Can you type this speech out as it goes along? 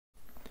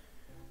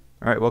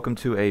Alright, welcome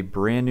to a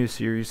brand new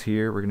series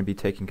here. We're going to be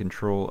taking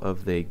control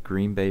of the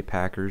Green Bay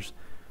Packers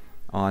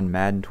on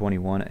Madden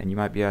 21. And you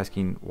might be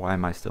asking, why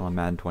am I still on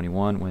Madden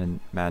 21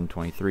 when Madden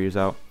 23 is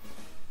out?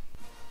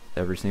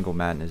 Every single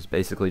Madden is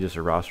basically just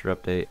a roster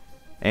update.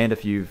 And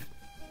if you've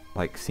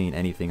seen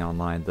anything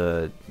online,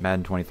 the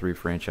Madden 23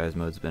 franchise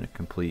mode has been a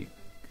complete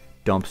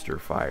dumpster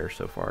fire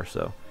so far.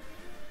 So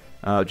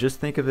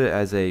just think of it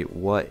as a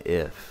what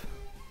if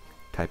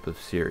type of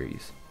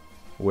series,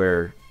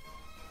 where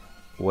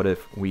what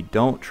if we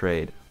don't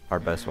trade our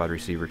best wide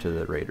receiver to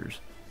the Raiders?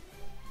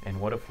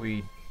 And what if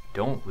we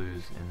don't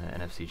lose in the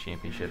NFC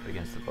Championship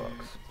against the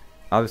Bucks?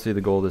 Obviously,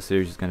 the goal of this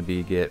series is going to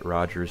be get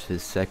Rodgers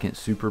his second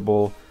Super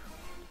Bowl.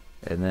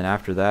 And then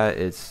after that,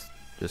 it's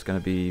just going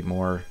to be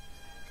more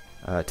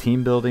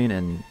team building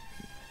and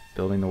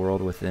building the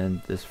world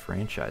within this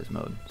franchise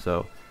mode.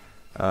 So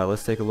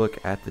let's take a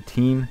look at the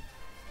team.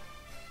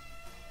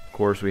 Of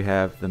course, we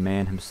have the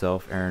man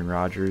himself, Aaron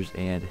Rodgers,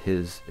 and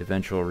his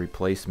eventual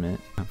replacement,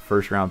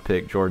 first-round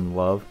pick Jordan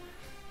Love.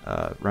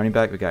 Running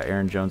back, we got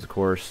Aaron Jones, of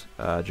course,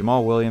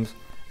 Jamal Williams,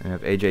 and we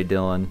have A.J.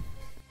 Dillon.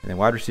 And then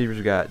wide receivers,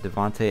 we got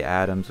Devontae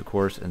Adams, of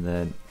course, and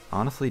then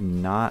honestly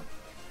not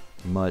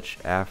much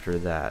after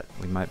that.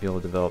 We might be able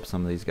to develop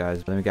some of these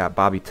guys. Then we got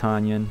Bobby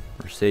Tonyan,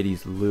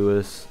 Mercedes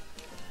Lewis,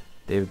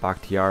 David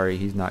Bakhtiari,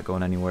 he's not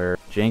going anywhere,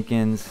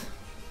 Jenkins,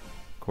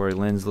 Corey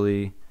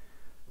Linsley,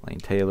 Lane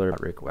Taylor,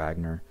 Rick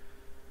Wagner.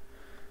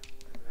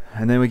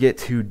 And then we get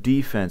to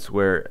defense,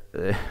 where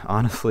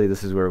honestly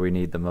this is where we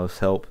need the most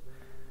help.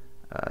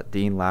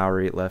 Dean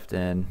Lowry at left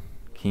end,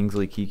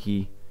 Kingsley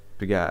Kiki.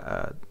 We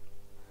got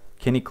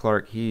Kenny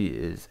Clark, he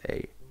is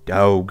a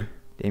dog.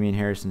 Damian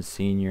Harrison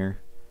Sr.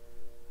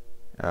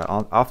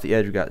 Off the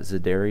edge, we got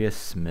Zadarius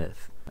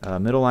Smith.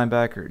 Middle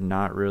linebacker,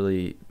 not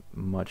really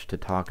much to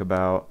talk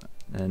about.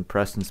 And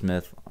Preston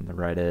Smith on the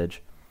right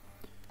edge.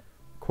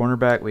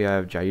 Cornerback, we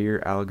have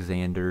Jair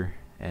Alexander,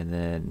 and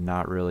then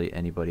not really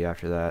anybody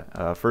after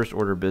that. First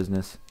order of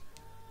business,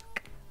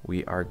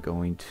 we are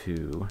going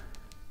to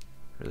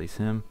release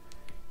him.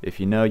 If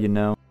you know, you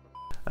know.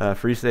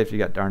 Free safety, you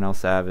got Darnell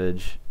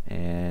Savage,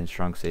 and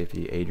strong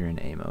safety, Adrian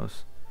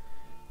Amos.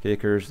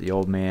 Kickers, the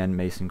old man,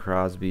 Mason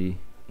Crosby,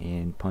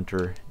 and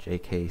punter,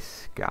 J.K.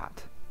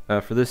 Scott.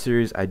 For this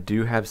series, I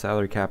do have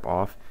salary cap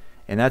off,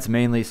 and that's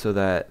mainly so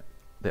that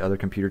the other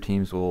computer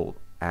teams will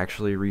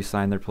actually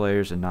re-sign their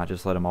players and not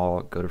just let them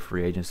all go to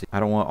free agency. I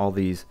don't want all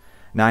these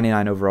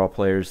 99 overall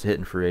players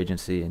hitting free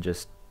agency and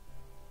just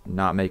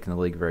not making the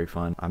league very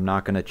fun. I'm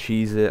not going to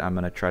cheese it. I'm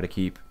going to try to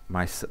keep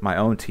my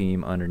own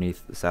team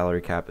underneath the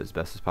salary cap as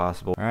best as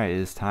possible. All right, it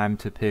is time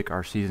to pick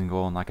our season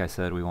goal, and like I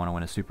said, we want to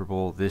win a Super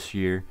Bowl this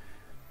year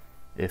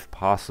if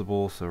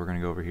possible. So we're going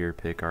to go over here,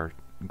 pick our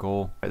goal.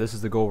 All right, this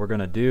is the goal we're going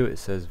to do. It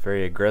says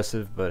very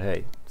aggressive, but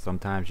hey,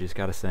 sometimes you just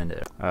got to send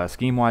it.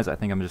 Scheme wise, I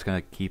think I'm just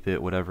going to keep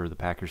it whatever the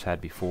Packers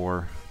had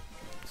before.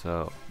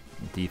 So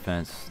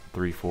defense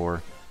 3-4.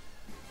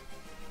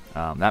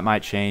 That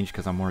might change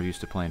because I'm more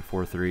used to playing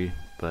 4-3,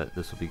 but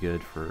this will be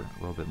good for a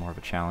little bit more of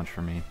a challenge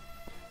for me.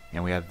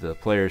 And we have the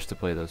players to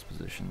play those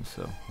positions,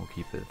 so we'll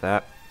keep it at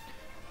that.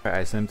 All right,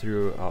 I sent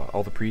through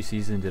all the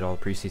preseason, did all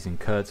the preseason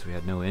cuts. We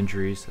had no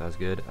injuries, so that was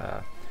good.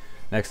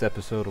 Next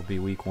episode will be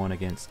week 1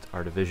 against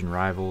our division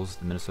rivals,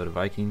 the Minnesota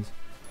Vikings.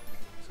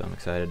 So I'm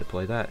excited to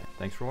play that.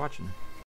 Thanks for watching.